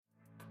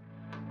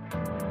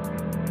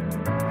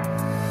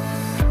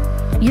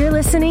You're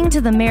listening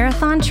to the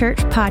Marathon Church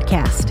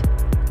podcast.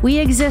 We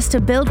exist to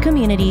build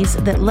communities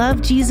that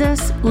love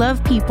Jesus,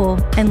 love people,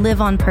 and live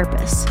on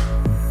purpose.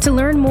 To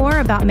learn more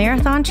about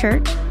Marathon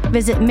Church,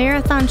 visit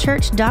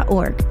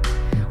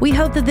marathonchurch.org. We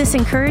hope that this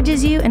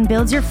encourages you and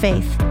builds your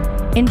faith.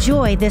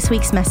 Enjoy this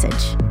week's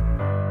message.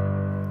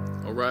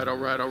 All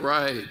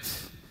right.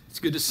 It's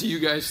good to see you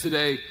guys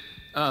today.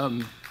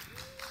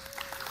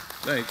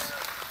 Thanks.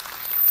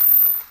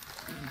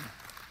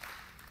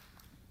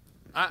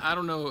 I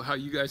don't know how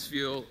you guys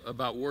feel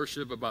about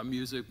worship, about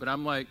music, but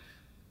I'm like,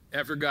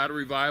 after God a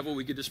revival,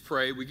 we could just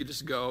pray, we could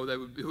just go.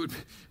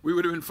 We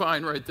would have been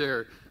fine right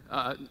there.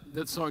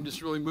 That song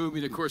just really moved me.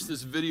 And of course,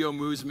 this video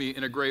moves me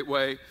in a great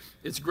way.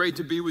 It's great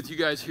to be with you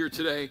guys here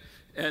today.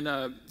 And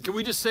can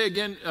we just say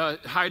again,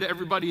 hi to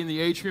everybody in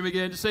the atrium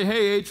again? Just say,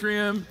 hey,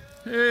 atrium.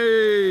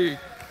 Hey.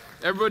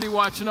 Everybody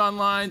watching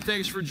online,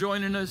 thanks for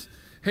joining us.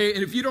 Hey,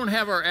 and if you don't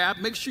have our app,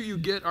 make sure you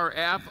get our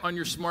app on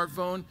your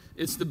smartphone.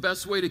 It's the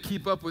best way to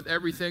keep up with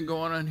everything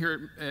going on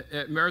here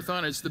at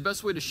Marathon. It's the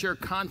best way to share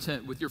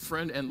content with your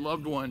friend and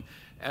loved one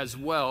as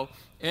well.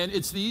 And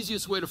it's the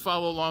easiest way to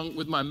follow along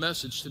with my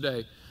message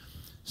today.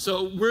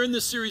 So we're in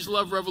this series,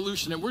 Love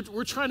Revolution, and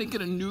we're trying to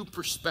get a new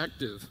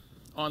perspective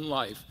on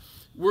life.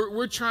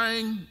 We're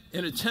trying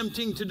and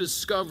attempting to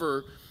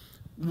discover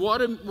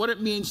what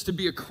it means to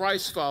be a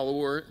Christ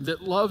follower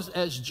that loves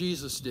as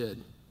Jesus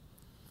did.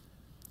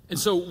 And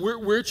so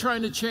we're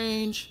trying to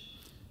change,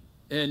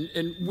 and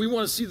we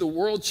want to see the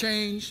world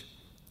change,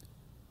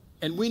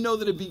 and we know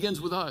that it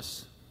begins with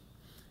us.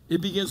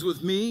 It begins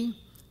with me,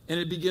 and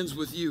it begins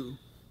with you.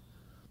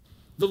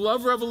 The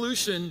Love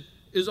Revolution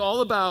is all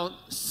about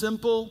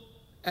simple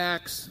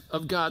acts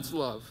of God's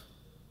love.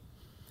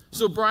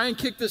 So Brian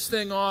kicked this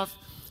thing off,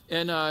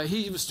 and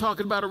he was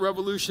talking about a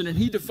revolution, and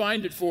he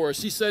defined it for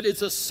us. He said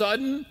it's a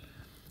sudden,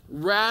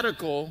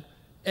 radical,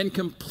 and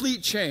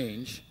complete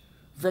change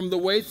from the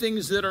way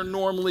things that are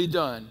normally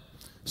done.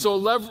 So a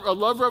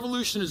love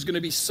revolution is going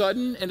to be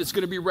sudden, and it's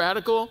going to be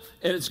radical,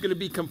 and it's going to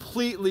be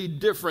completely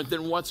different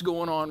than what's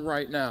going on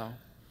right now.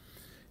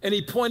 And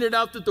he pointed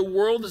out that the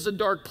world is a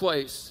dark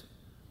place,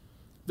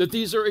 that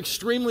these are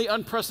extremely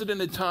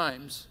unprecedented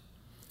times.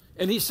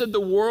 And he said the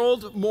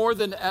world more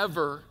than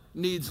ever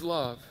needs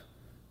love.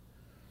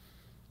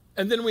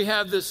 And then we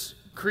have this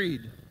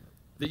creed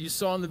that you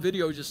saw in the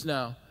video just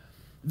now.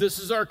 This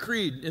is our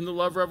creed in the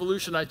Love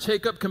Revolution. I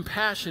take up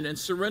compassion and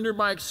surrender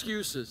my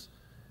excuses.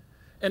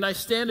 And I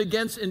stand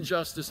against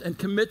injustice and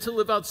commit to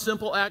live out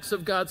simple acts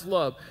of God's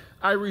love.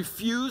 I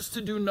refuse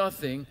to do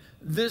nothing.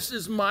 This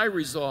is my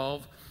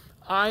resolve.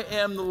 I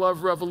am the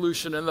Love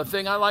Revolution. And the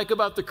thing I like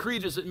about the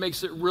creed is it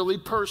makes it really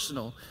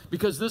personal,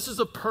 because this is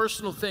a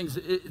personal thing.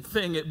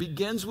 It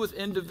begins with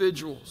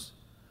individuals.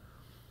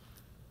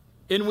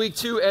 In week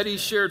 2, Eddie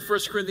shared 1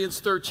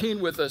 Corinthians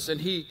 13 with us, and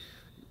he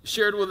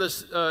shared with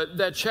us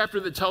that chapter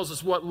that tells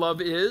us what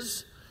love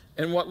is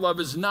and what love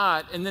is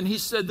not. And then he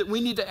said that we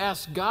need to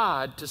ask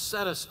God to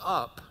set us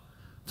up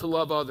to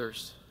love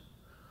others.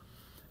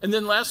 And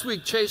then last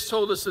week, Chase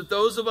told us that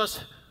those of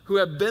us who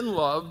have been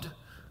loved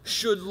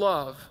should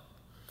love.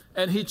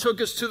 And he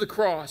took us to the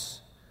cross.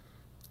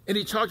 And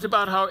he talked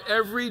about how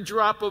every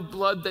drop of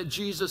blood that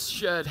Jesus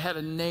shed had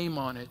a name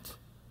on it.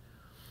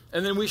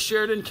 And then we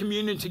shared in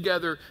communion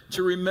together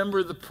to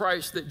remember the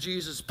price that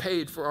Jesus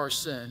paid for our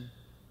sin.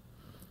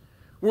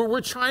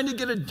 We're trying to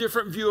get a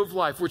different view of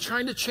life. We're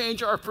trying to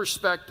change our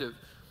perspective.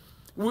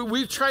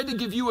 We've tried to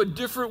give you a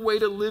different way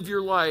to live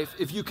your life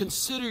if you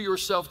consider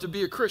yourself to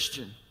be a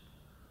Christian.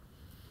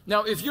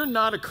 Now, if you're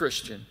not a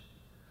Christian,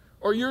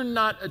 or you're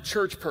not a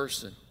church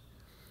person,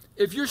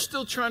 if you're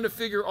still trying to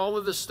figure all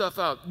of this stuff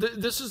out,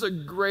 this is a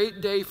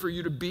great day for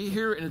you to be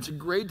here, and it's a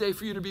great day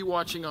for you to be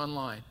watching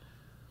online.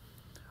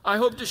 I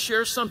hope to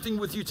share something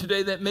with you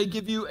today that may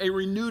give you a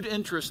renewed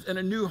interest and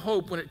a new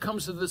hope when it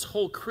comes to this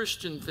whole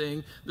Christian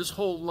thing, this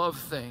whole love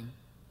thing.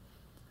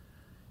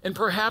 And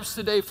perhaps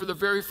today, for the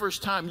very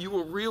first time, you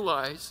will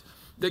realize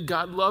that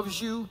God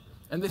loves you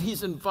and that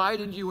He's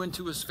invited you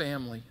into His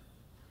family.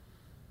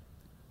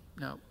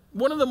 Now,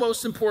 one of the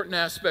most important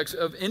aspects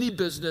of any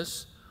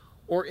business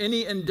or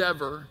any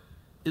endeavor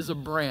is a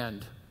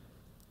brand.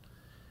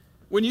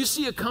 When you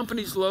see a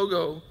company's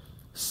logo,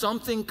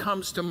 something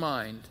comes to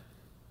mind.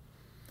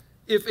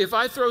 If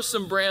I throw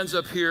some brands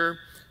up here,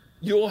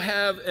 you'll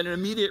have an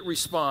immediate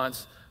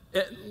response.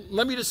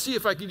 Let me just see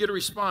if I can get a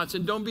response,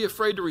 and don't be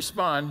afraid to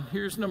respond.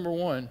 Here's number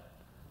 1.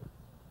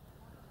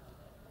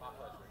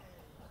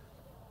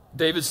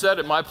 David said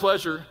it, my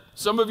pleasure.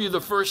 Some of you, the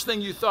first thing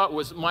you thought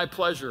was my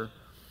pleasure.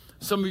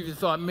 Some of you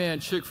thought, man,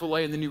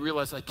 Chick-fil-A, and then you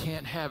realize I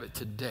can't have it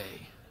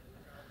today.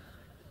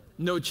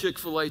 No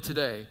Chick-fil-A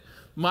today.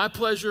 My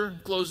pleasure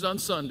closed on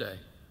Sunday.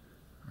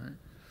 All right.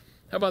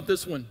 How about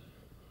this one?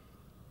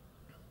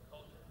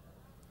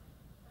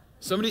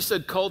 Somebody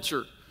said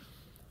culture.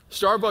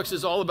 Starbucks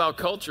is all about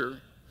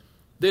culture.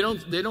 They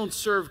don't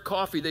serve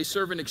coffee, they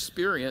serve an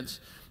experience.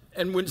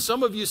 And when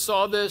some of you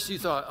saw this, you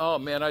thought, oh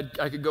man,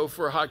 I could go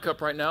for a hot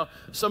cup right now.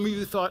 Some of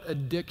you thought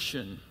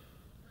addiction.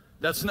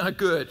 That's not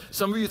good.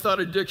 Some of you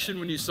thought addiction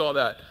when you saw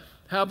that.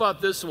 How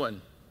about this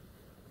one?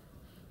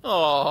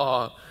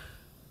 Aw.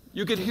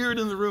 You could hear it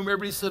in the room.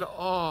 Everybody said,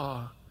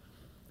 aw.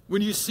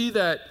 When you see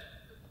that,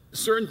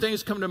 certain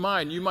things come to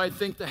mind. You might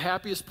think the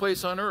happiest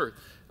place on earth.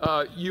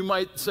 You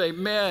might say,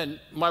 man,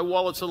 my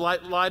wallet's a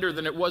lot lighter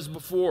than it was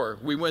before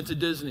we went to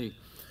Disney.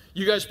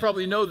 You guys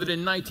probably know that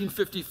in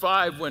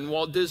 1955, when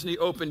Walt Disney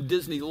opened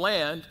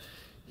Disneyland,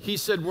 he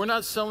said, we're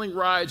not selling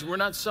rides, we're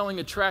not selling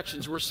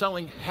attractions, we're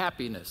selling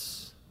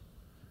happiness.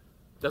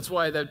 That's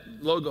why that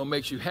logo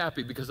makes you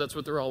happy, because that's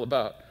what they're all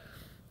about.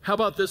 How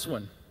about this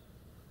one?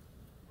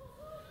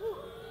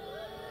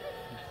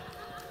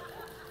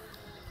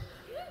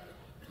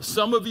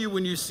 Some of you,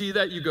 when you see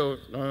that, you go,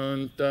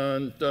 dun,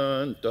 dun,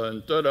 dun,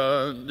 dun, dun,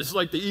 dun. This is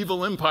like the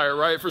evil empire,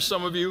 right, for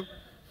some of you?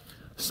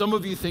 Some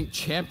of you think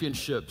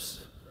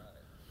championships.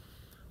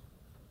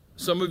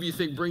 Some of you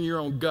think bring your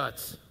own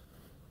guts.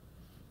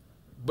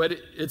 But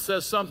it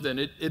says something.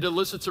 It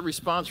elicits a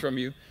response from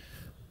you.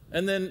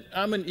 And then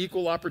I'm an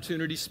equal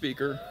opportunity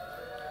speaker.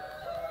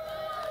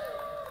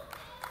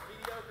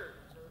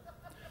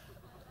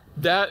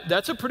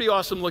 That's a pretty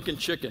awesome looking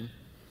chicken.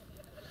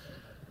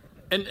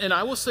 And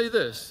I will say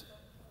this,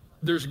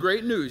 there's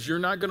great news. You're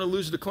not going to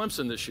lose to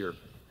Clemson this year.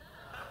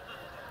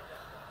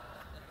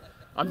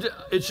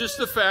 It's just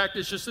the fact,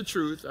 it's just the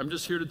truth. I'm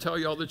just here to tell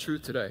you all the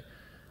truth today.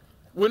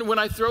 When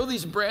I throw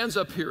these brands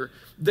up here,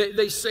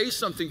 they say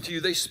something to you.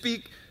 They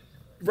speak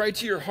right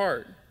to your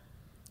heart.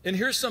 And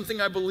here's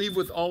something I believe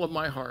with all of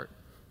my heart.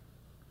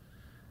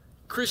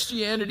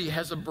 Christianity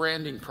has a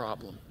branding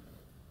problem.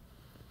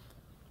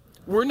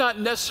 We're not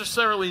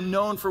necessarily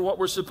known for what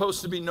we're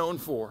supposed to be known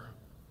for.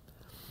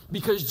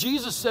 Because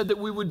Jesus said that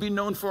we would be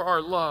known for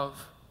our love.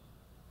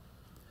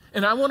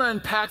 And I want to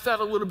unpack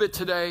that a little bit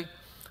today,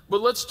 but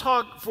let's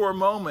talk for a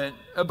moment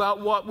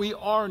about what we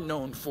are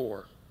known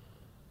for.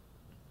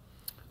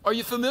 Are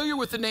you familiar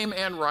with the name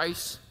Anne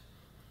Rice?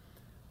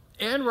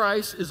 Anne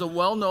Rice is a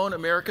well-known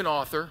American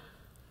author.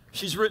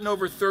 She's written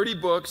over 30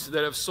 books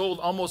that have sold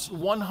almost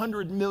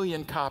 100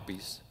 million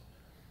copies.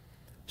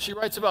 She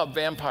writes about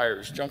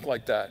vampires, junk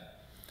like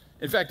that.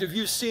 In fact, if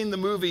you've seen the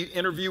movie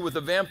Interview with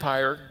a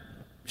Vampire,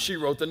 she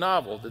wrote the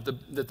novel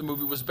that the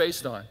movie was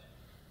based on.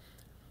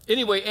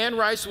 Anyway, Anne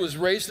Rice was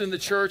raised in the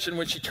church, and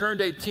when she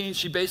turned 18,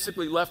 she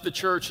basically left the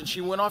church and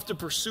she went off to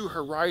pursue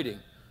her writing.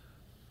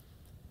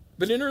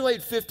 But in her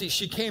late 50s,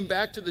 she came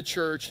back to the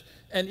church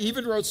and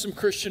even wrote some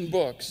Christian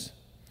books.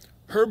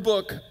 Her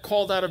book,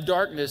 called Out of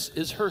Darkness,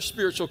 is her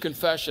spiritual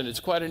confession. It's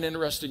quite an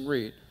interesting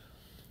read.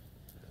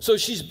 So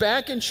she's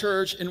back in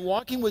church and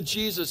walking with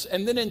Jesus,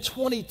 and then in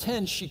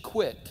 2010, she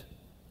quit.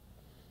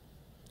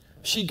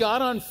 She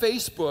got on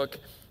Facebook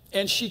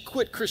and she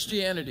quit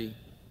Christianity.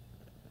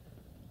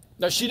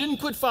 Now, she didn't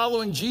quit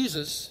following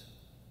Jesus.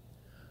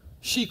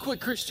 She quit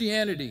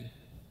Christianity.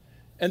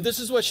 And this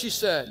is what she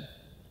said.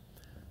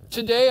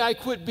 Today, I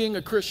quit being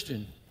a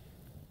Christian.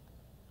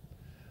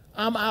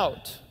 I'm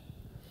out.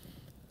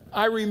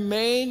 I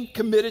remain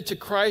committed to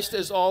Christ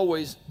as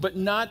always, but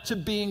not to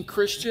being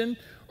Christian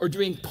or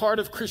being part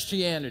of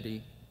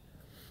Christianity.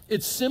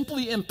 It's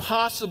simply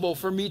impossible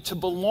for me to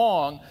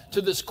belong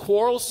to this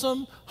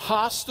quarrelsome,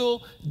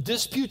 hostile,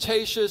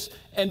 disputatious,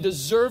 and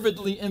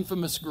deservedly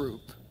infamous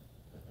group.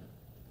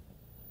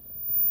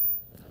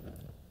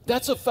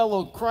 That's a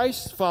fellow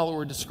Christ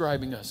follower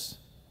describing us.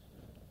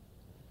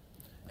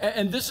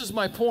 And this is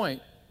my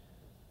point.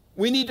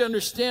 We need to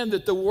understand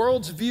that the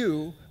world's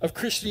view of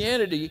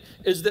Christianity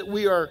is that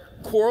we are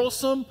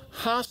quarrelsome,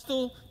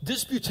 hostile,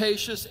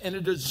 disputatious, and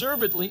a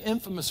deservedly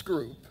infamous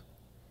group.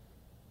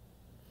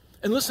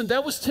 And listen,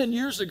 that was 10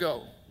 years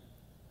ago.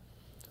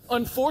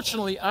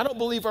 Unfortunately, I don't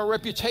believe our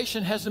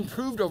reputation has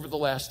improved over the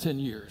last 10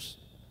 years.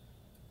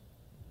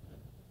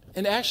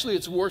 And actually,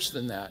 it's worse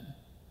than that.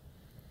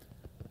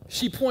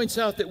 She points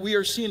out that we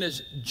are seen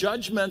as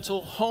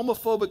judgmental,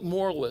 homophobic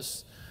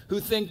moralists who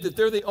think that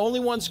they're the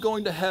only ones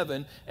going to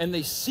heaven, and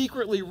they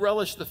secretly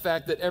relish the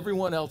fact that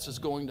everyone else is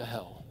going to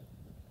hell.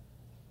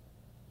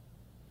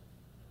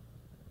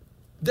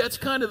 That's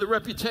kind of the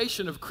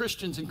reputation of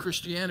Christians and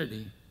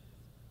Christianity.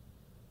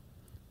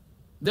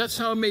 That's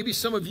how maybe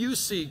some of you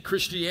see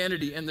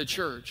Christianity and the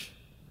church.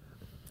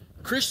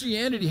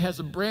 Christianity has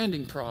a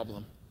branding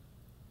problem.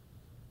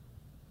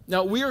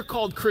 Now, we are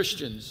called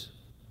Christians.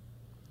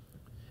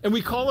 And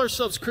we call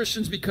ourselves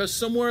Christians because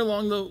somewhere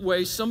along the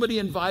way, somebody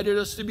invited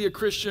us to be a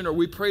Christian, or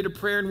we prayed a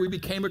prayer and we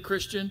became a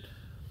Christian.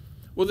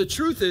 Well, the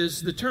truth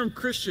is, the term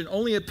Christian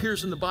only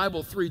appears in the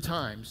Bible 3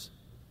 times.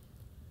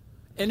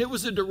 And it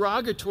was a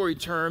derogatory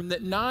term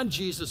that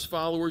non-Jesus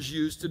followers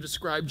used to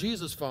describe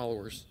Jesus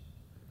followers.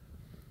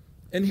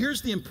 And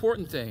here's the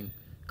important thing.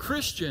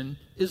 Christian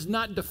is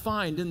not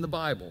defined in the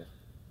Bible.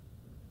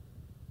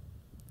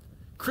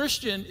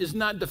 Christian is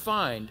not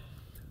defined.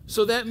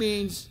 So that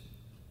means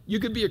you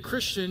could be a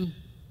Christian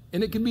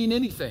and it can mean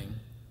anything.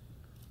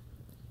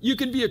 You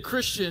can be a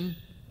Christian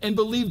and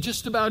believe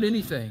just about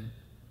anything.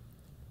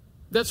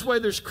 That's why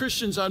there's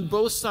Christians on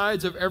both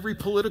sides of every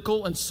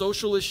political and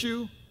social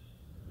issue.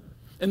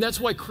 And that's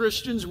why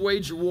Christians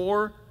wage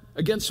war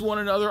against one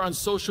another on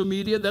social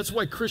media. That's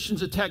why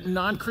Christians attack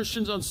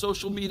non-Christians on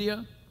social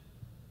media.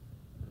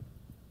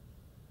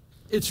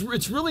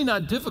 it's really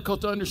not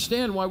difficult to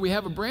understand why we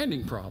have a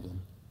branding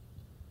problem.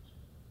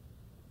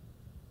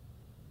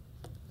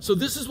 So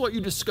this is what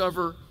you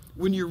discover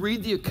when you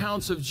read the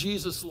accounts of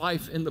Jesus'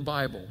 life in the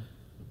Bible.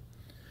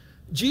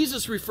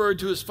 Jesus referred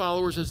to his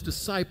followers as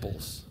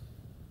disciples.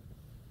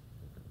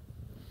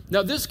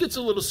 Now this gets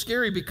a little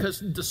scary because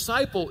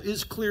disciple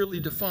is clearly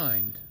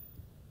defined.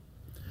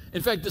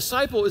 In fact,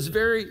 disciple is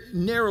very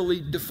narrowly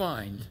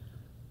defined.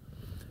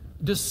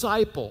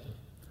 Disciple,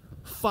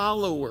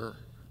 follower,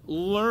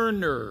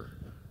 learner,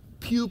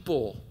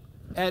 pupil,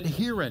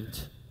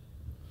 adherent.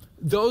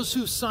 Those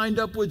who signed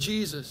up with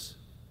Jesus.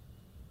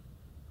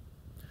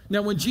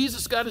 Now, when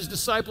Jesus got his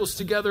disciples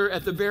together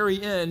at the very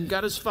end,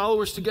 got his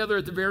followers together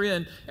at the very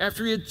end,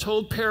 after he had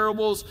told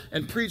parables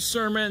and preached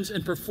sermons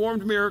and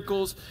performed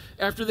miracles,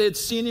 after they had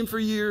seen him for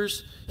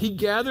years, he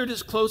gathered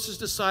his closest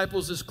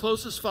disciples, his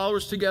closest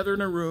followers together in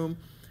a room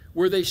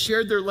where they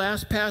shared their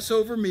last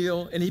Passover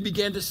meal, and he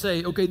began to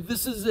say, okay,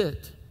 this is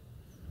it.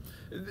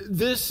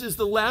 This is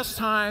the last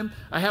time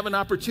I have an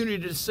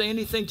opportunity to say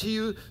anything to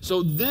you,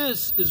 so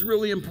this is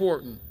really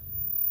important.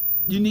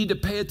 You need to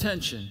pay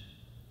attention.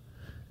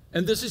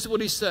 And this is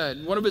what he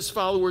said. One of his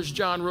followers,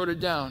 John, wrote it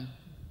down.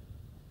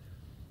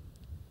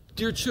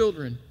 Dear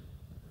children,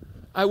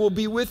 I will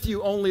be with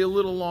you only a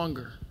little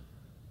longer.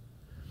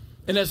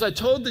 And as I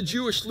told the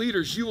Jewish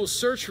leaders, you will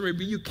search for me,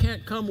 but you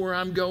can't come where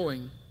I'm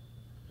going.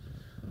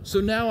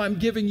 So now I'm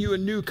giving you a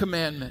new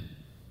commandment.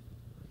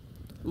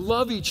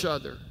 Love each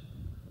other.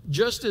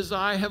 Just as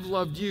I have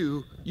loved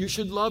you, you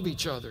should love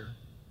each other.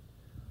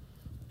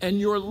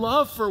 And your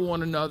love for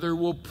one another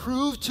will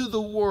prove to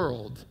the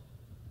world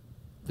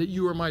that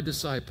you are my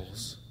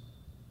disciples.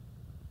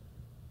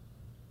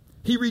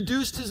 He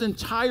reduced his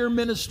entire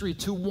ministry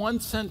to one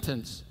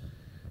sentence.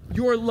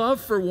 Your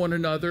love for one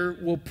another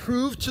will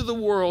prove to the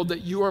world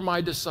that you are my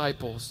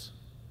disciples.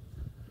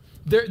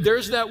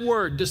 There's that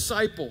word,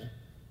 disciple,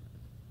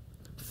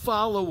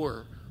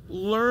 follower,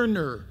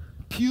 learner,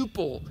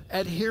 pupil,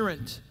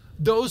 adherent,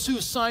 those who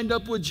signed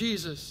up with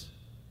Jesus.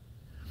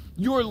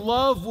 Your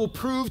love will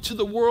prove to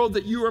the world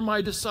that you are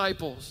my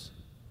disciples.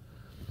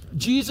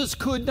 Jesus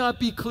could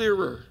not be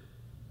clearer.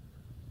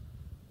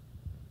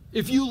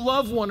 If you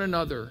love one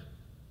another,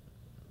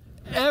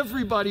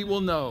 everybody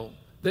will know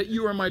that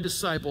you are my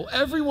disciple.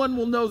 Everyone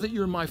will know that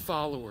you're my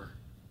follower.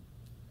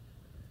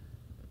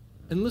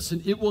 And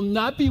listen, it will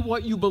not be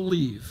what you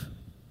believe.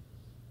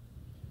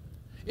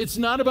 It's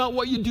not about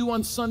what you do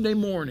on Sunday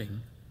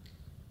morning.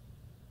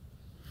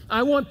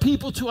 I want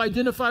people to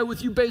identify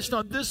with you based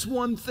on this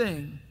one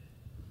thing.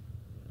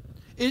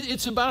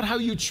 It's about how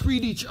you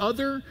treat each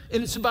other,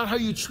 and it's about how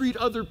you treat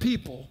other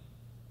people.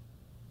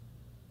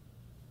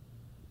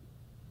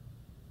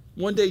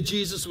 One day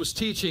Jesus was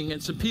teaching,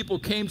 and some people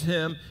came to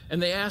him,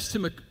 and they asked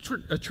him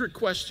a trick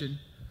question.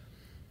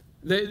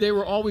 They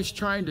were always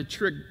trying to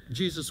trick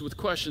Jesus with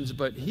questions,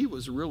 but he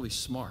was really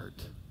smart.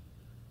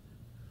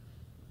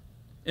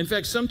 In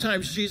fact,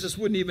 sometimes Jesus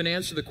wouldn't even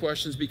answer the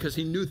questions because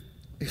he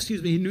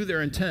knew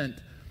their intent.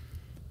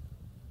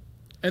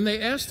 And they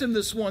asked him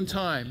this one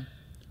time,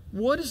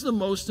 what is the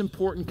most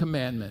important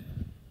commandment?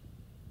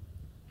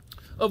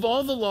 Of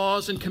all the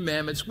laws and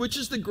commandments, which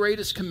is the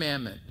greatest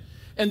commandment?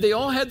 And they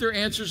all had their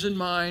answers in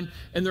mind,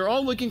 and they're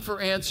all looking for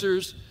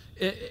answers,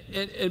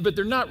 but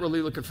they're not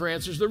really looking for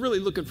answers. They're really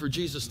looking for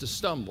Jesus to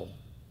stumble.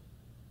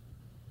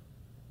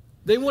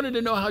 They wanted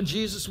to know how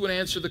Jesus would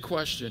answer the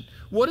question,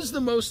 what is the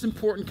most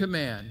important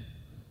command?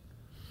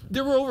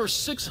 There were over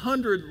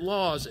 600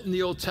 laws in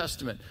the Old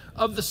Testament.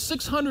 Of the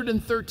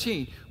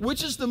 613,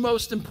 which is the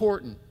most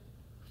important?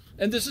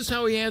 And this is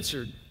how he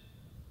answered.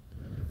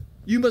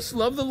 You must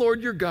love the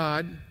Lord your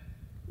God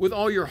with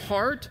all your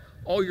heart,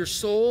 all your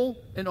soul,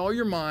 and all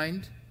your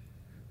mind.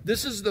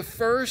 This is the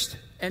first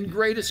and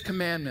greatest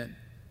commandment.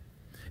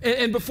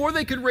 And before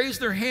they could raise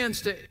their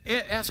hands to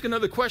ask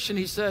another question,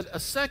 he said, a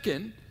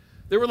second.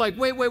 They were like,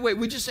 wait,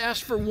 we just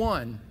asked for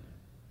one.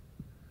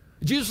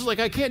 Jesus was like,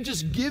 I can't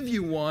just give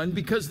you one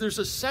because there's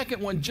a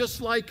second one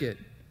just like it.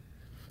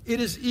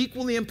 It is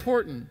equally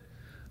important.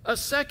 A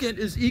second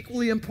is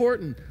equally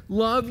important.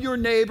 Love your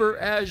neighbor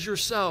as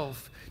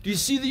yourself. Do you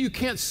see that you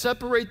can't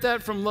separate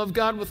that from love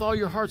God with all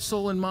your heart,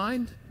 soul, and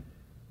mind?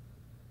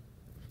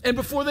 And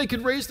before they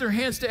could raise their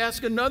hands to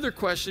ask another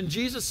question,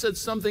 Jesus said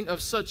something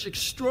of such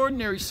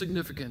extraordinary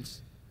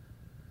significance.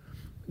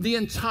 The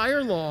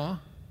entire law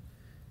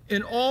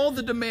and all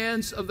the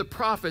demands of the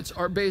prophets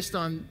are based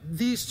on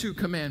these two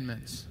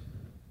commandments.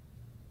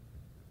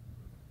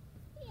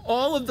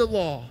 All of the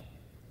law,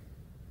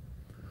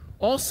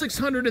 all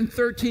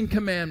 613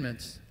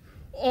 commandments,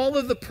 all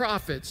of the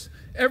prophets,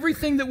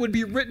 everything that would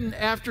be written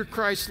after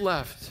Christ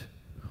left,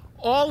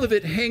 all of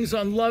it hangs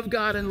on love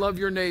God and love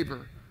your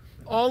neighbor.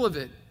 All of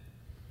it.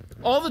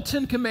 All the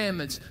 10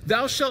 commandments.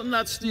 Thou shalt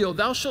not steal.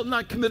 Thou shalt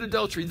not commit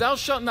adultery. Thou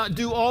shalt not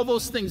do all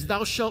those things.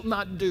 Thou shalt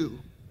not do.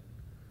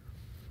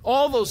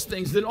 All those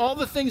things. Then all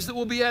the things that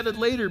will be added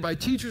later by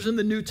teachers in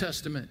the New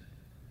Testament.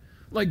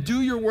 Like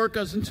do your work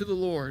as unto the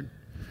Lord.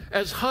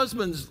 As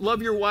husbands,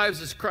 love your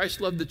wives as Christ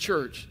loved the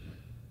church.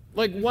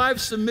 Like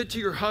wives, submit to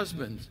your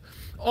husbands.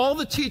 all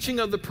the teaching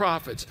of the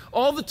prophets,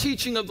 all the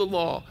teaching of the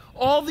law,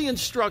 all the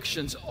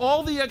instructions,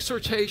 all the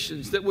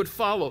exhortations that would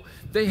follow,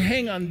 they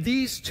hang on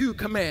these two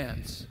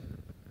commands.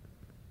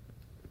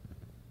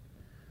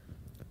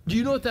 Do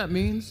you know what that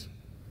means?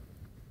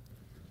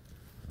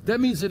 That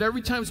means that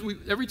every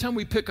time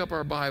we pick up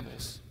our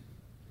Bibles,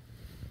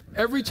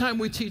 every time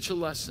we teach a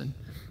lesson,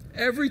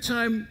 every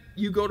time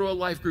you go to a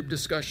life group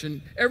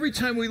discussion, every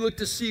time we look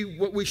to see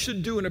what we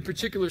should do in a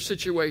particular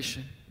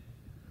situation,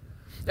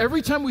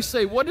 every time we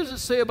say, what does it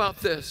say about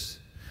this?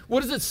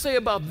 What does it say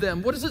about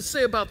them? What does it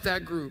say about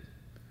that group?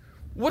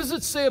 What does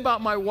it say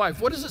about my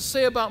wife? What does it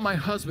say about my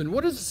husband?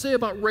 What does it say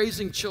about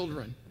raising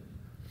children?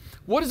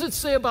 What does it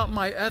say about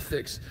my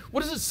ethics?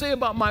 What does it say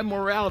about my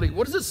morality?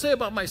 What does it say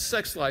about my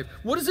sex life?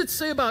 What does it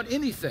say about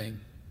anything?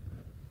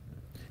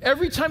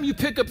 Every time you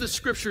pick up the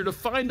scripture to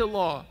find a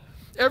law,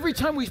 every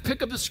time we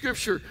pick up the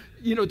scripture,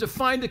 to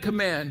find a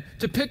command,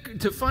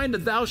 to find a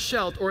thou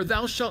shalt or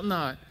thou shalt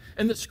not,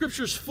 and the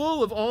scripture's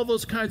full of all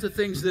those kinds of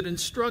things that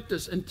instruct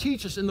us and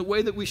teach us in the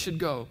way that we should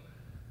go.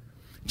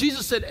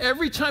 Jesus said,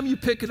 every time you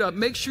pick it up,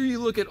 make sure you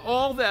look at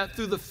all that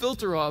through the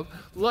filter of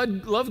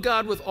love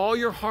God with all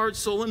your heart,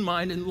 soul, and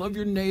mind, and love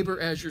your neighbor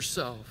as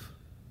yourself.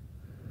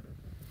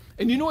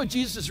 And you know what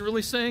Jesus is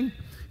really saying?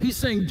 He's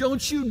saying,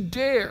 don't you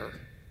dare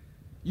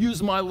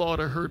use my law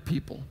to hurt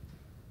people.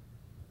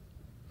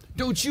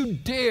 Don't you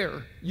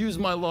dare use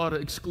my law to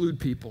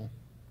exclude people.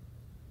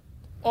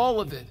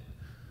 All of it.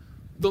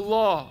 The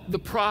law, the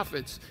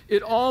prophets,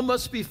 it all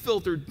must be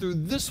filtered through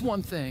this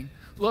one thing.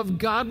 Love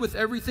God with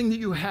everything that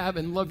you have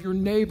and love your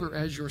neighbor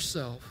as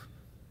yourself.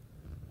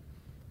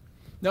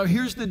 Now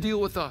here's the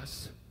deal with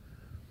us.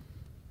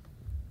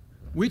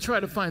 We try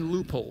to find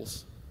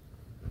loopholes.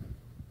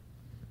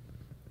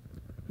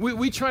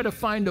 We try to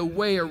find a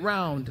way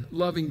around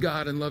loving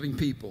God and loving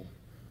people.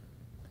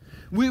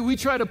 We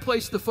try to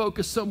place the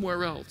focus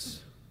somewhere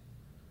else.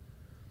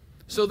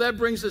 So that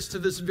brings us to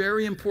this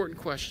very important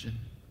question.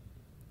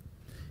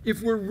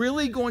 If we're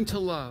really going to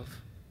love,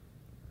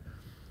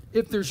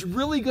 if there's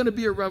really going to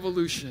be a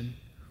revolution,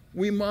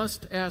 we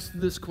must ask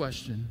this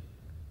question.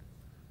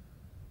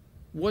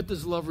 What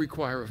does love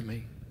require of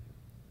me?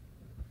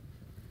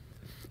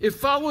 If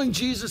following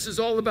Jesus is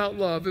all about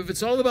love, if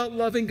it's all about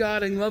loving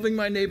God and loving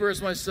my neighbor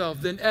as myself,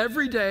 then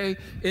every day,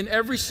 in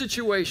every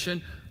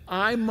situation,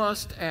 I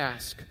must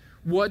ask,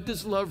 what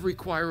does love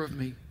require of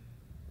me?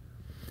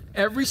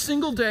 Every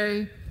single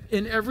day,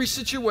 in every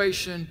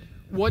situation,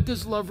 what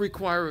does love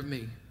require of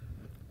me?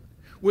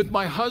 With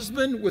my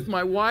husband, with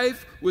my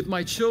wife, with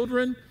my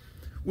children,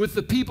 with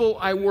the people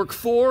I work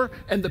for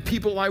and the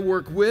people I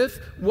work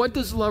with, what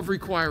does love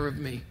require of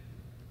me?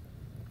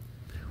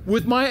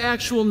 With my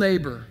actual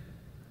neighbor,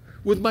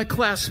 with my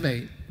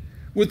classmate,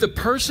 with the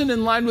person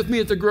in line with me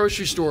at the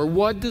grocery store,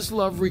 what does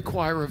love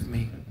require of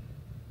me?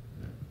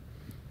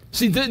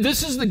 See,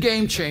 this is the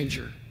game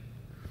changer.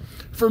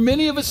 For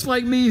many of us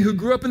like me who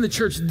grew up in the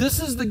church,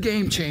 this is the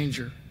game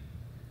changer.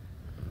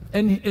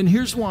 And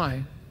here's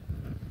why.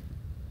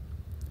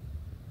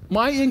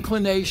 My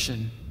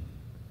inclination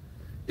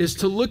is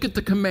to look at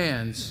the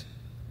commands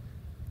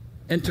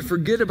and to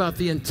forget about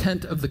the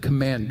intent of the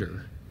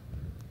commander.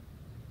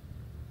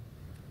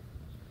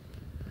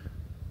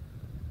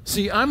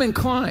 See, I'm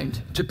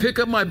inclined to pick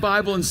up my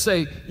Bible and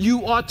say,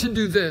 you ought to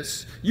do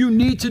this. You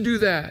need to do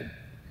that.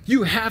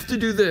 You have to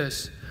do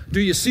this.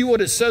 Do you see what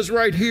it says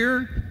right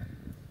here?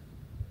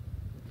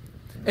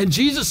 And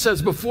Jesus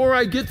says, before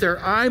I get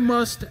there, I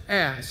must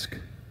ask,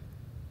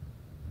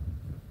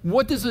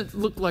 what does it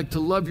look like to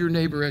love your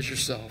neighbor as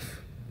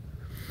yourself?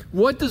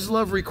 What does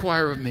love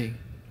require of me?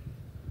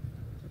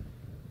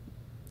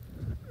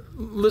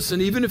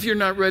 Listen, even if you're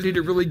not ready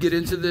to really get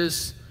into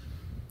this,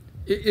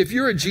 if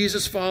you're a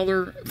Jesus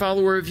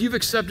follower, if you've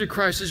accepted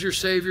Christ as your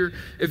Savior,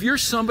 if you're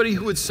somebody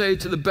who would say,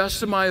 to the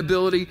best of my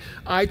ability,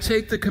 I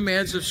take the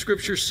commands of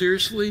Scripture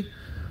seriously,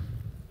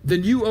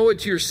 then you owe it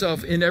to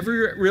yourself in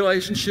every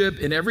relationship,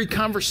 in every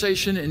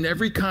conversation, in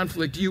every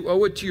conflict, you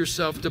owe it to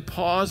yourself to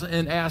pause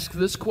and ask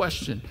this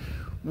question: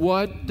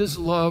 what does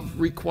love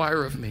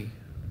require of me?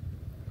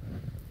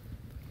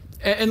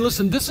 And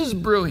listen, this is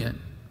brilliant.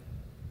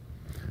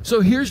 So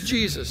here's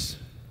Jesus.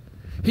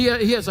 He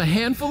has a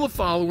handful of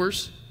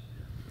followers.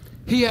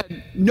 He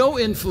had no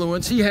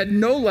influence. He had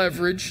no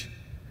leverage.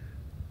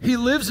 He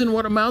lives in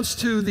what amounts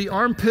to the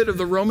armpit of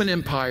the Roman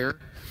Empire.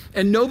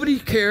 And nobody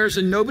cares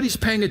and nobody's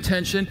paying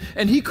attention,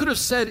 and he could have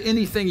said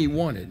anything he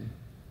wanted.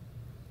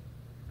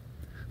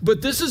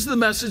 But this is the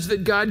message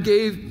that God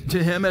gave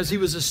to him as he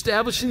was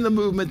establishing the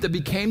movement that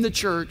became the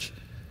church.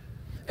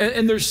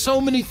 And there's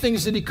so many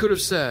things that he could have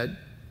said.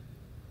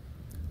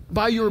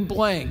 By your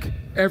blank,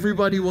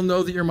 everybody will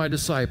know that you're my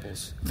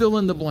disciples. Fill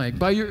in the blank.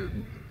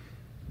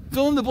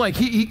 Fill in the blank.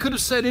 He could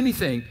have said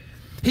anything.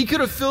 He could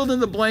have filled in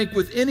the blank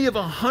with any of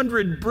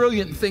 100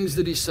 brilliant things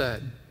that he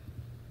said.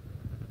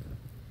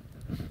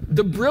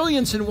 The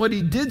brilliance in what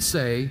he did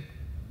say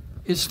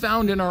is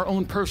found in our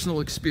own personal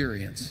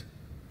experience.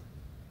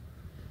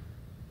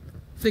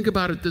 Think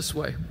about it this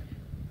way.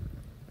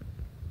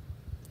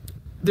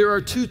 There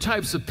are two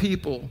types of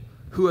people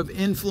who have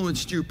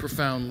influenced you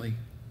profoundly.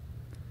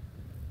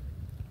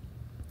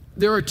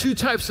 There are two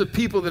types of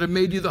people that have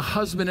made you the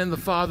husband and the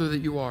father that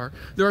you are.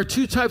 There are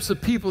two types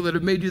of people that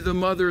have made you the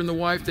mother and the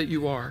wife that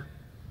you are.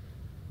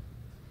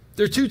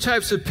 There are two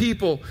types of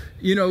people,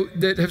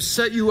 that have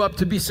set you up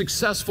to be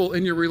successful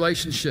in your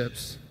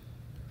relationships.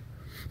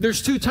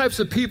 There's two types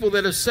of people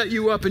that have set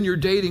you up in your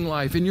dating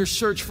life, in your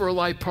search for a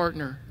life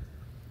partner.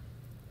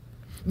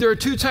 There are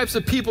two types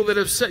of people that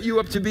have set you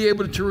up to be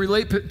able to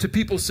relate to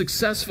people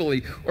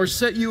successfully, or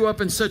set you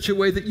up in such a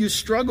way that you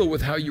struggle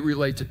with how you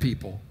relate to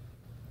people.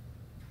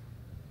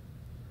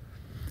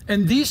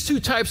 And these two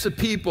types of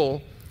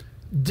people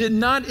did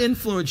not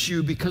influence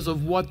you because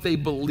of what they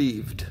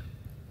believed.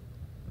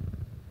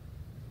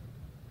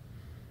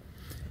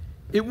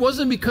 It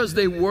wasn't because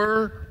they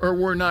were or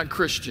were not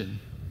Christian.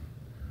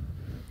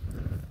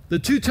 The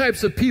two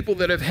types of people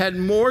that have had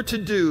more to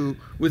do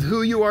with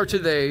who you are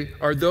today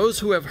are those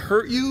who have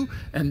hurt you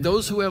and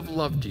those who have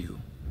loved you.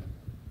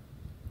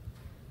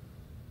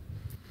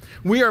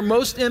 We are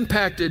most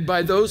impacted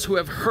by those who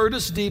have hurt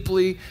us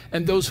deeply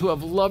and those who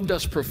have loved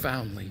us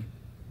profoundly.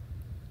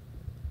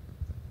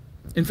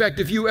 In fact,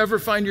 if you ever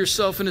find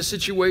yourself in a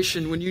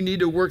situation when you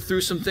need to work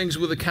through some things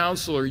with a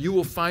counselor, you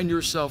will find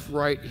yourself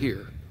right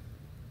here.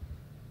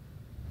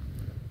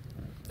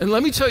 And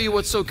let me tell you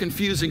what's so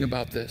confusing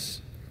about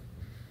this.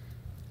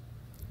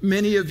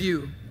 Many of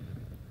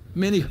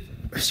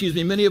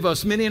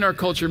us, many in our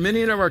culture,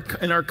 many in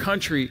our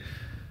country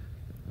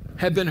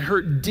have been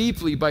hurt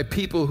deeply by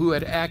people who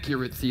had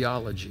accurate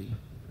theology.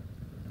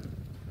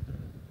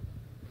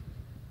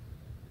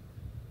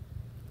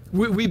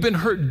 We've been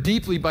hurt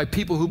deeply by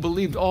people who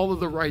believed all of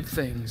the right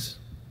things.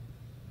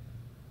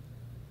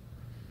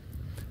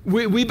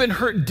 We've been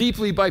hurt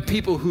deeply by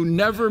people who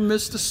never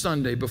missed a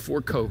Sunday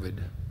before COVID.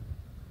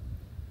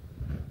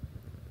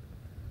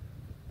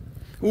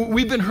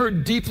 We've been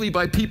hurt deeply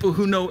by people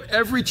who know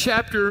every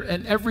chapter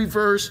and every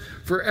verse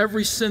for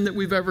every sin that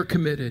we've ever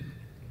committed.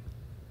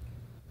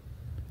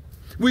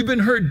 We've been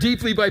hurt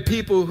deeply by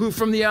people who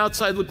from the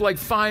outside look like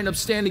fine,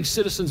 upstanding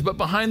citizens, but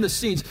behind the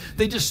scenes,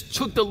 they just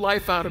took the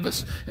life out of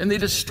us and they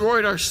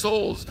destroyed our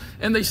souls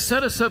and they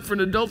set us up for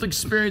an adult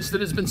experience that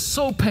has been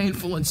so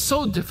painful and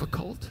so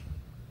difficult.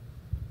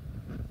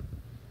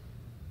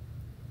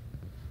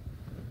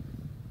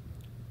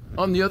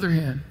 On the other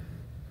hand,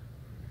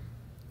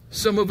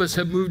 some of us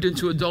have moved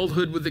into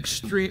adulthood with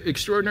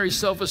extraordinary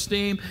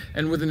self-esteem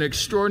and with an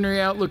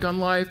extraordinary outlook on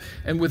life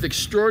and with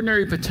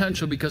extraordinary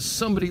potential because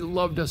somebody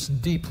loved us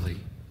deeply.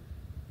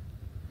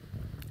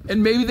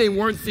 And maybe they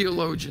weren't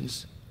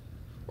theologians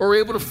or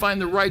able to find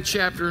the right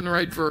chapter and the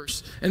right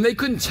verse. And they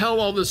couldn't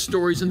tell all the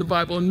stories in the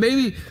Bible. And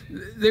maybe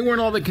they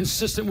weren't all that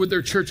consistent with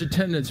their church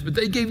attendance, but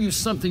they gave you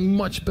something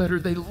much better.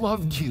 They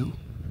loved you.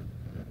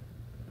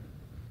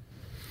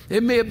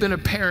 It may have been a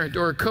parent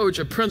or a coach,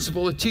 a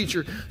principal, a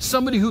teacher,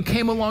 somebody who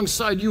came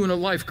alongside you in a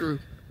life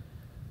group.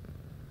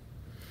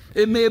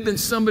 It may have been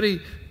somebody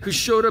who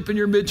showed up in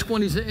your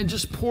mid-20s and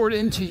just poured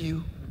into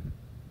you.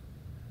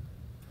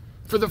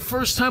 For the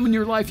first time in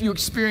your life, you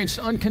experienced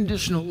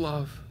unconditional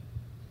love.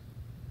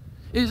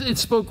 It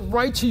spoke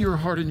right to your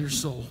heart and your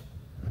soul.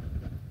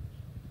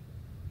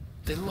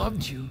 They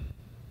loved you.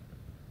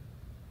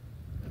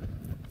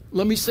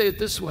 Let me say it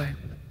this way.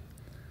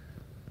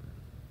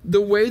 The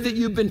way that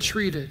you've been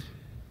treated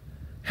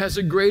has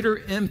a greater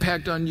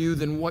impact on you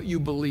than what you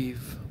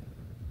believe.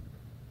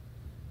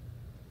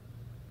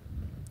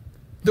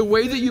 The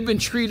way that you've been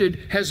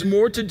treated has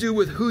more to do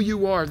with who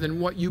you are than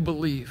what you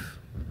believe.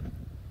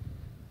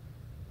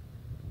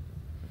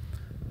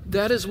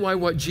 That is why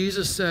what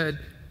Jesus said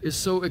is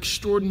so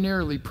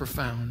extraordinarily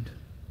profound.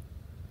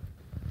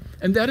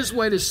 And that is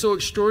why it is so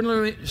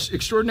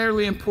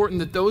extraordinarily important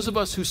that those of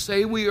us who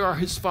say we are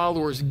his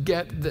followers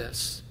get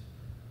this.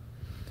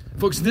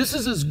 Folks, this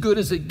is as good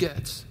as it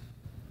gets.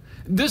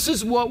 This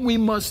is what we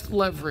must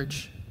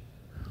leverage.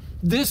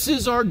 This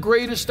is our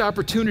greatest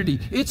opportunity.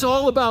 It's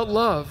all about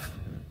love.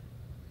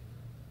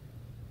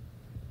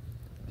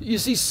 You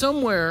see,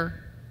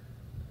 somewhere,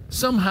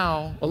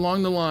 somehow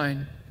along the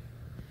line,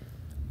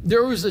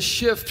 there was a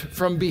shift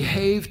from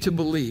behave to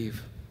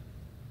believe.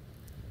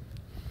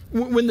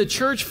 When the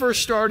church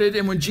first started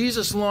and when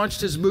Jesus launched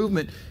his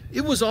movement,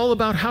 it was all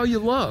about how you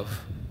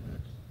love.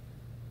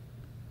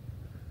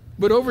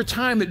 But over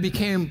time, it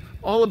became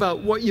all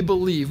about what you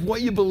believe,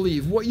 what you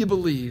believe, what you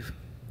believe.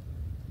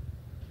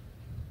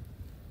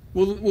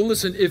 Well,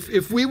 listen,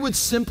 if we would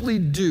simply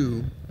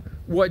do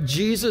what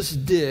Jesus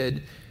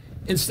did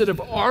instead of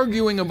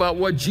arguing about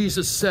what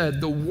Jesus said,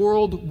 the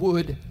world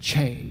would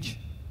change.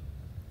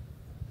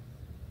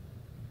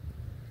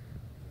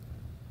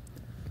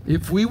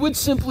 If we would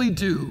simply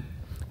do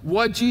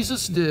what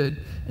Jesus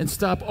did and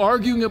stop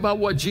arguing about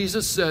what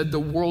Jesus said, the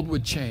world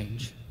would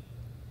change.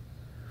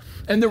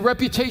 And the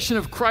reputation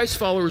of Christ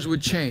followers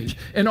would change,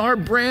 and our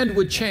brand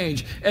would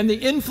change, and the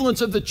influence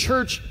of the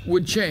church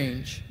would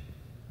change.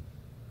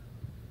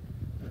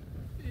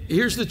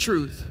 Here's the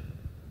truth.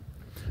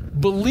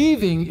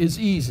 Believing is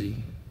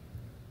easy.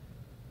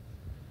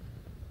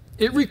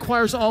 It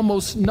requires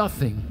almost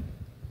nothing.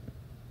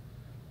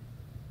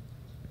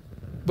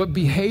 But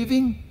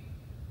behaving,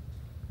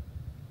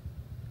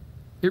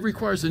 it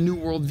requires a new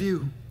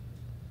worldview.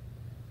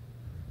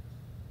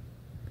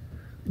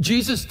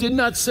 Jesus did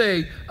not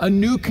say, a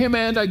new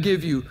command I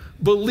give you,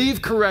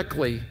 believe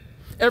correctly.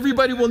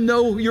 Everybody will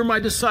know you're my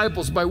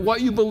disciples by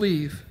what you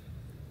believe.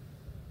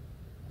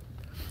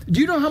 Do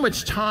you know how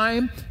much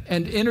time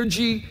and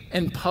energy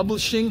and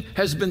publishing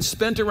has been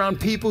spent around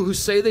people who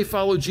say they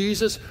follow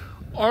Jesus,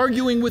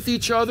 arguing with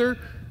each other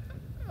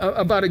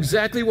about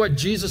exactly what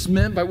Jesus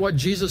meant by what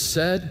Jesus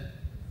said?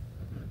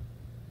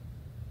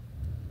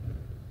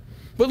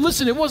 But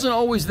listen, it wasn't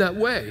always that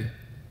way.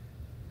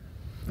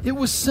 It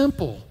was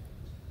simple.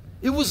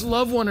 It was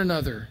love one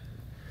another.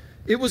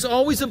 It was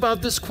always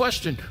about this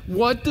question: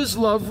 what does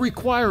love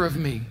require of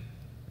me?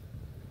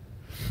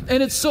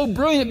 And it's so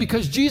brilliant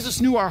because Jesus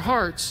knew our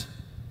hearts.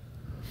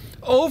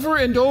 Over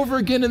and over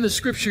again in the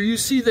scripture, you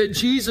see that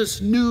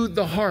Jesus knew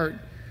the heart.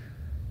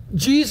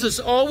 Jesus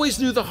always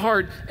knew the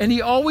heart, and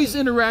he always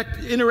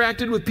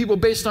interacted with people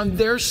based on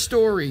their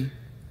story.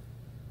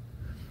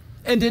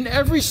 And in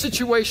every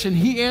situation,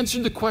 he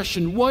answered the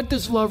question, what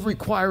does love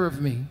require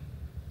of me?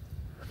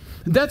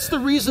 That's the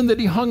reason that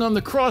he hung on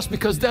the cross,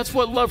 because that's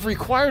what love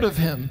required of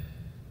him.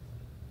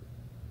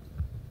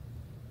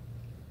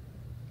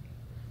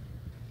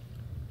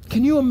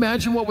 Can you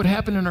imagine what would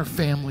happen in our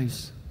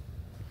families?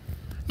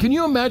 Can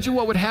you imagine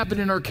what would happen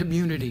in our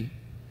community?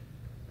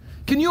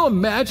 Can you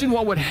imagine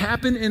what would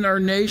happen in our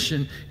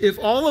nation if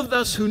all of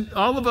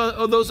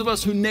those of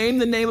us who name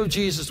the name of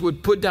Jesus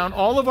would put down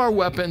all of our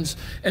weapons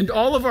and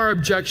all of our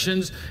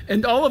objections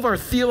and all of our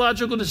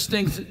theological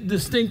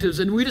distinctives,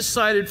 and we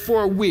decided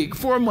for a week,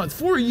 for a month,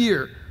 for a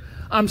year,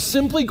 I'm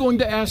simply going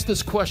to ask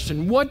this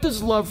question: what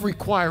does love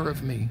require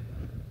of me?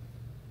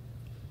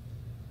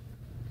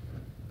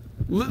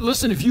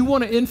 Listen, if you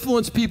want to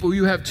influence people,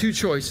 you have two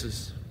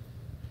choices.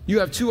 You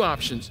have two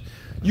options.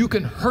 You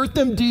can hurt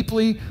them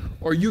deeply,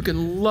 or you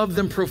can love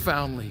them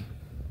profoundly.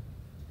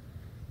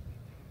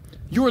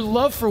 Your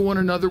love for one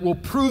another will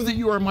prove that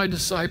you are my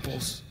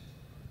disciples.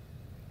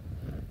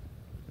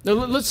 Now,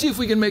 let's see if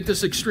we can make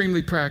this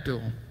extremely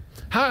practical.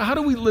 How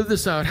do we live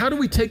this out? How do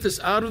we take this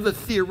out of the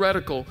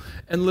theoretical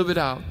and live it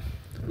out?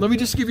 Let me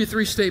just give you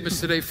 3 statements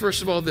today.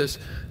 First of all, this: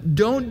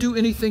 don't do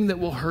anything that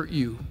will hurt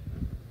you.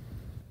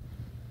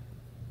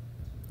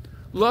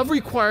 Love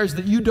requires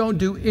that you don't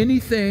do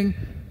anything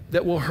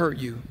that will hurt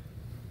you.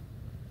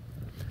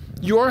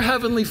 Your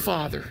heavenly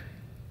Father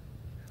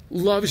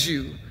loves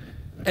you,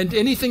 and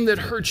anything that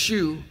hurts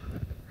you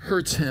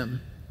hurts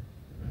him.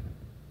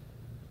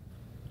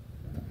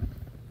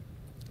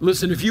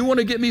 Listen, if you want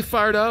to get me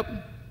fired up,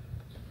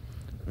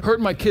 hurt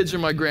my kids or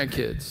my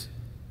grandkids.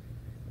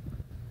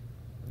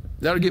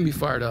 That'll get me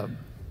fired up.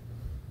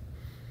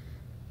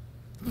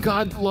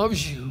 God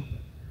loves you.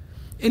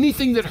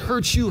 Anything that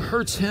hurts you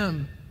hurts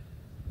him.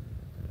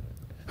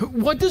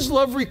 What does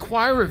love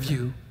require of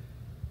you?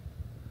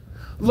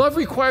 Love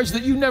requires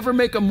that you never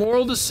make a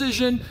moral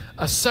decision,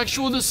 a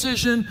sexual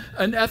decision,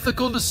 an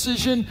ethical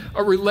decision,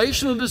 a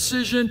relational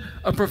decision,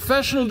 a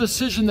professional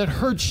decision that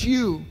hurts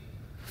you.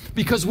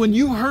 Because when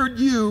you hurt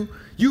you,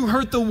 you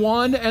hurt the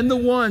one and the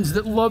ones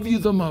that love you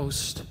the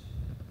most.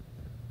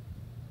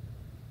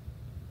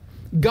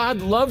 God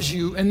loves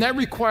you, and that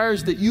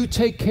requires that you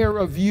take care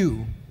of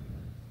you.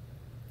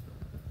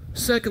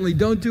 Secondly,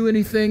 don't do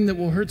anything that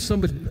will hurt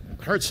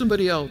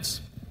somebody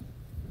else.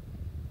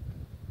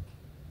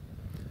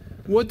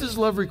 What does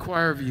love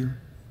require of you?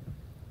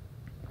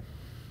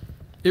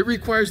 It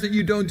requires that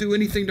you don't do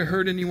anything to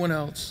hurt anyone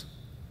else.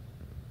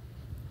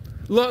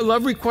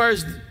 Love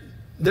requires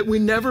that we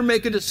never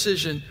make a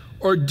decision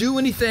or do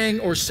anything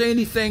or say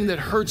anything that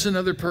hurts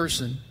another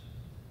person.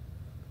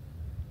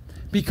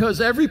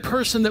 Because every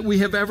person that we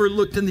have ever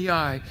looked in the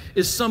eye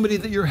is somebody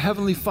that your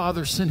Heavenly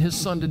Father sent his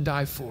Son to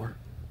die for.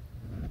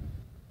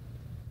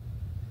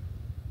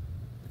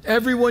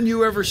 Everyone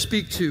you ever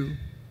speak to,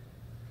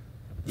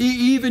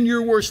 even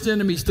your worst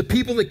enemies, the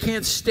people that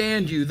can't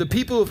stand you, the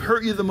people who have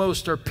hurt you the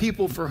most, are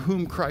people for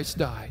whom Christ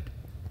died.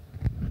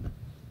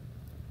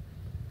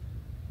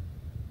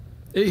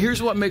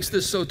 Here's what makes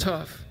this so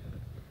tough.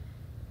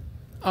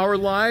 Our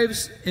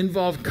lives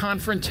involve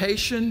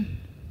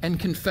confrontation and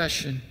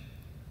confession.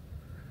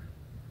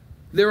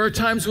 There are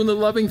times when the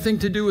loving thing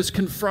to do is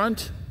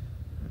confront,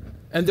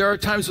 and there are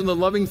times when the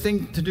loving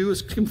thing to do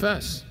is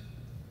confess.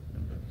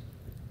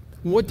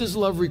 What does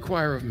love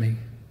require of me?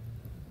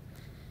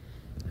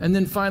 And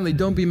then finally,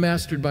 don't be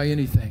mastered by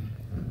anything.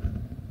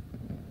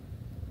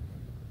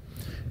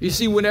 You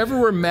see, whenever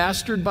we're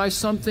mastered by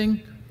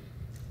something,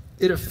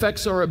 it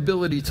affects our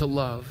ability to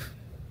love.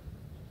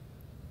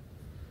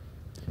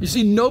 You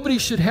see, nobody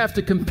should have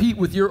to compete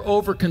with your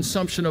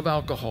overconsumption of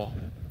alcohol.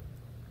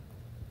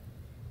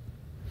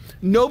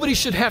 Nobody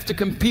should have to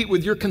compete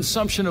with your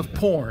consumption of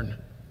porn.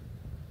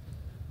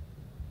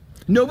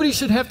 Nobody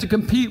should have to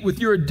compete with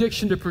your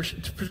addiction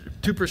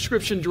to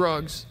prescription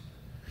drugs.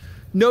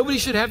 Nobody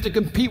should have to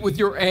compete with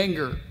your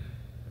anger.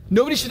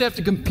 Nobody should have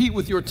to compete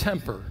with your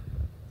temper.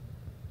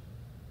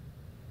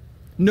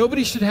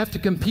 Nobody should have to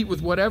compete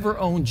with whatever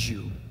owns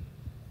you.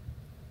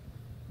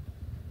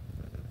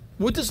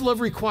 What does love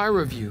require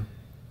of you?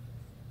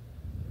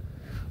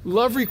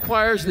 Love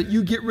requires that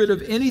you get rid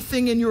of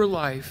anything in your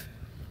life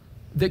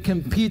that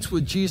competes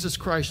with Jesus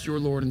Christ, your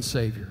Lord and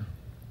Savior.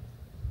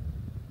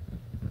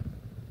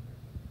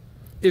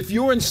 If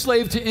you're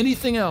enslaved to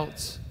anything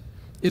else,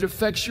 it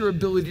affects your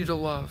ability to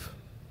love.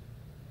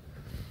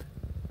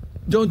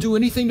 Don't do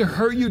anything to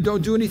hurt you.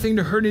 Don't do anything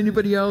to hurt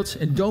anybody else.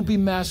 And don't be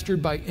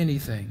mastered by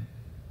anything.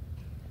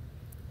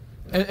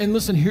 And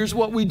listen, here's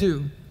what we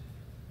do.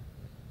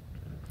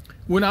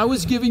 When I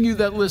was giving you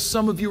that list,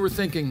 some of you were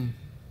thinking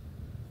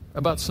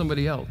about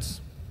somebody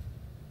else.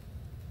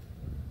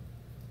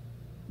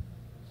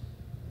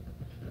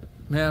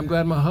 Man, I'm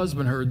glad my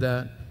husband heard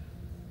that.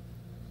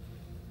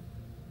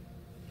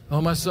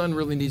 Oh, my son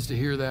really needs to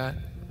hear that.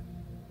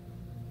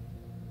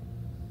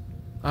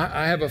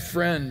 I have a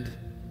friend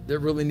that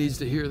really needs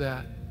to hear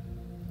that.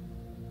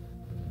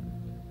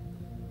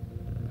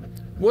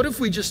 What if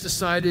we just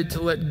decided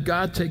to let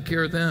God take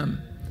care of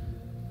them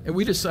and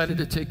we decided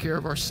to take care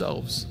of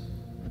ourselves?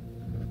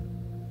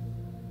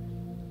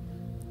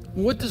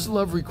 What does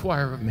love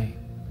require of me?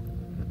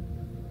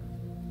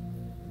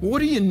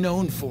 What are you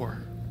known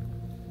for?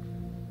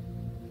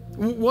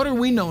 What are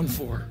we known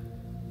for?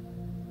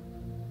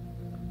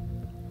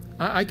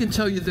 I can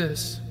tell you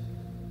this.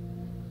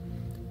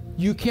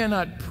 You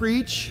cannot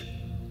preach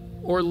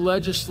or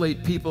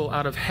legislate people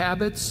out of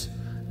habits,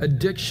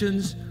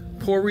 addictions,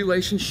 poor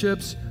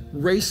relationships,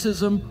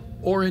 racism,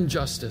 or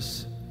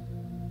injustice.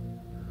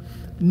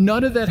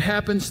 None of that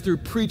happens through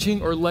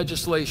preaching or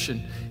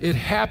legislation. It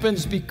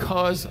happens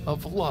because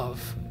of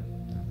love.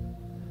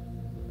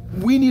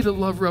 We need a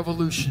love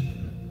revolution.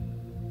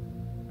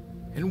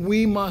 And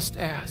we must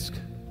ask,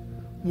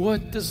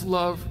 what does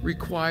love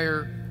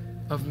require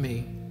of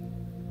me?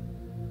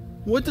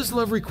 What does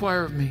love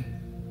require of me?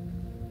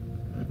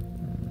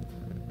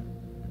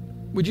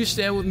 Would you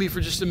stand with me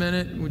for just a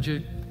minute? Would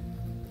you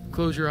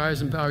close your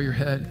eyes and bow your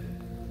head?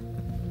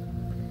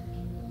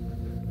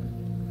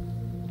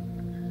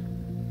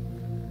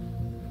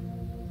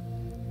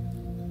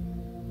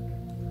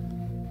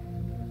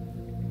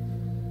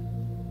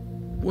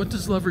 What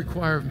does love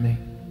require of me?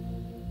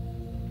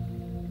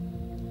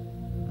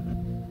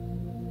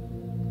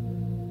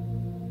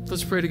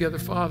 Let's pray together.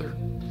 Father,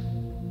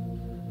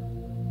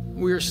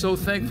 we are so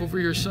thankful for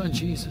your Son,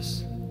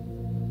 Jesus.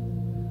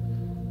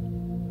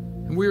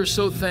 And we are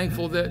so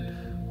thankful that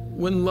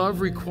when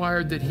love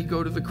required that he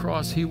go to the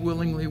cross, he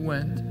willingly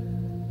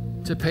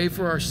went to pay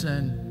for our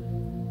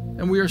sin.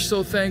 And we are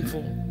so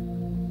thankful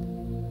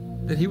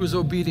that he was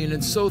obedient,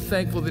 and so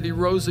thankful that he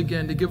rose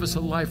again to give us a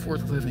life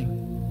worth living.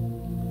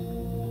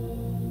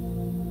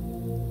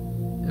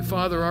 And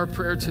Father, our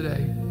prayer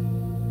today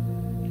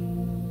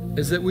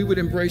is that we would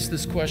embrace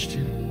this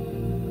question,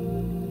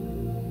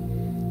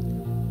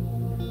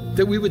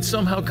 that we would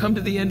somehow come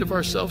to the end of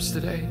ourselves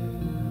today.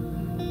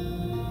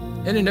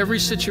 And in every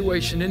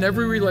situation, in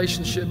every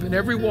relationship, in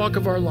every walk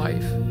of our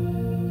life,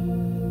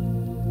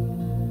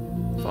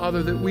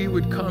 Father, that we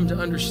would come to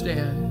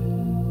understand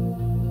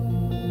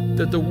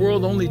that the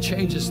world only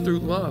changes through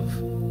love.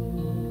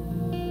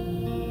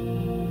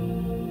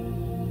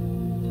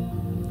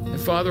 And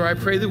Father, I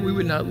pray that we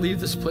would not leave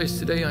this place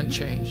today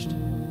unchanged.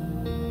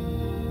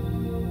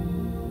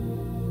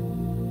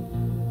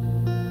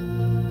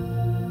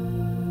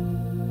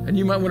 And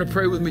you might want to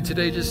pray with me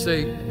today. Just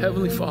say,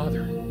 Heavenly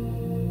Father,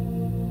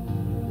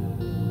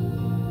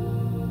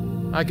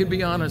 I can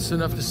be honest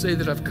enough to say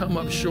that I've come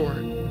up short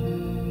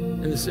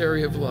in this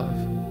area of love.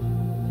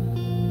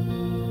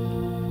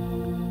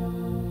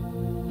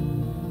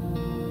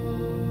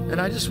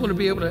 And I just want to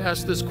be able to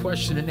ask this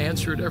question and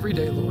answer it every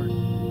day, Lord.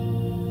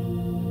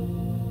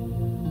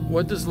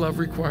 What does love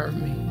require of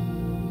me?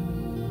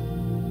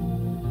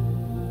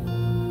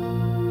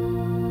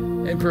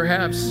 And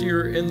perhaps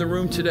you're in the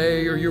room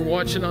today, or you're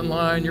watching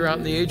online, you're out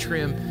in the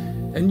atrium,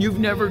 and you've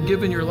never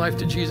given your life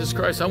to Jesus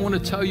Christ. I want to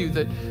tell you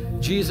that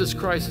Jesus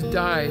Christ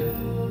died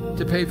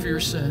to pay for your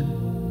sin.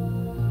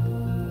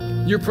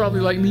 You're probably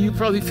like me. You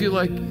probably feel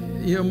like,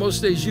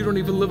 most days you don't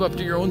even live up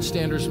to your own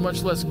standards,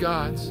 much less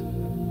God's.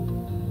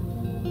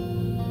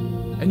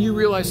 And you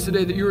realize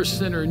today that you're a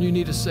sinner and you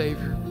need a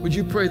Savior. Would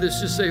you pray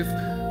this? Just say,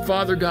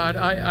 Father God,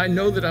 I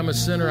know that I'm a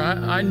sinner.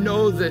 I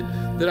know that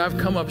I've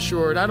come up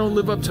short. I don't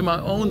live up to my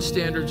own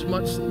standards,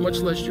 much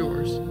less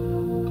yours.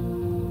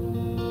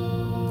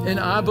 And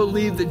I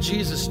believe that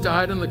Jesus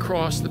died on the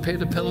cross to pay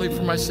the penalty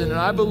for my sin. And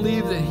I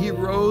believe that he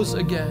rose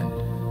again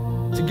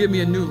to give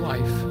me a new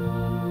life.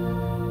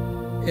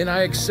 And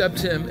I accept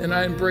him and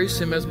I embrace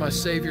him as my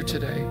Savior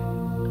today.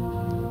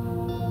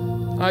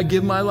 I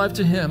give my life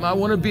to him. I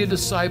want to be a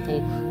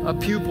disciple, a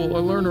pupil, a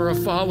learner, a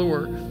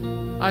follower.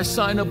 I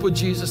sign up with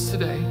Jesus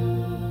today.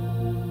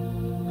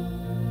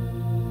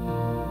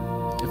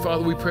 And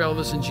Father, we pray all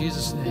this in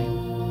Jesus'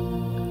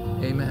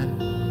 name.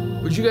 Amen.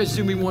 Would you guys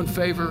do me one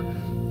favor?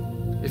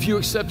 If you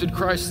accepted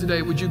Christ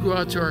today, would you go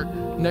out to our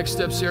Next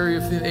Steps area?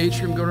 If you're in the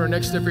atrium, go to our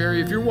Next Step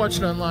area. If you're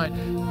watching online,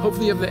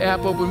 hopefully you have the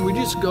app open. Would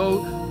you just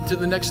go to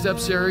the Next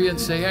Steps area and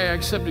say, hey, I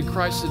accepted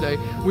Christ today.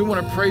 We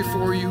want to pray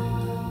for you.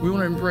 We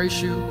want to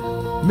embrace you.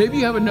 Maybe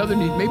you have another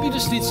need. Maybe you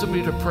just need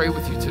somebody to pray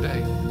with you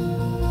today.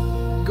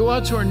 Go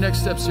out to our Next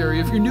Steps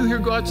area. If you're new here,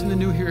 go out to the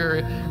new here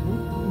area.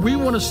 We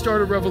want to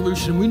start a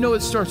revolution. We know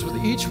it starts with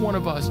each one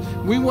of us.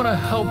 We want to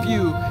help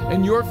you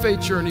in your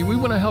faith journey. We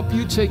want to help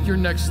you take your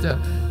next step.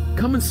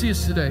 Come and see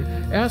us today.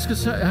 Ask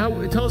us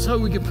tell us how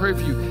we can pray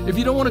for you. If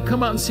you don't want to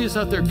come out and see us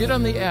out there, get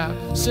on the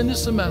app. Send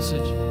us a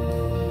message.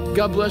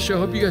 God bless you. I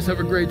hope you guys have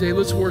a great day.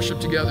 Let's worship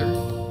together.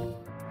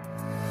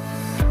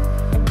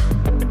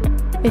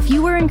 If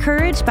you were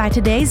encouraged by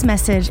today's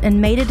message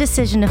and made a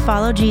decision to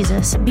follow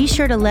Jesus, be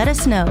sure to let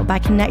us know by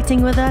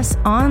connecting with us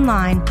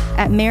online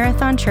at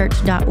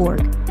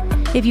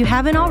marathonchurch.org. If you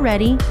haven't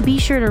already, be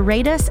sure to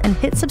rate us and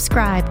hit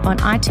subscribe on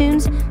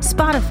iTunes,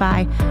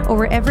 Spotify, or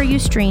wherever you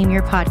stream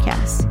your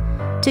podcasts.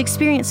 To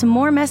experience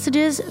more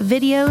messages,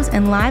 videos,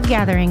 and live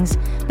gatherings,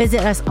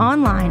 visit us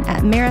online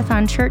at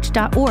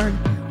marathonchurch.org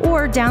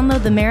or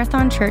download the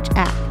Marathon Church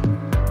app.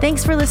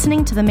 Thanks for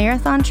listening to the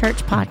Marathon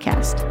Church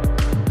podcast.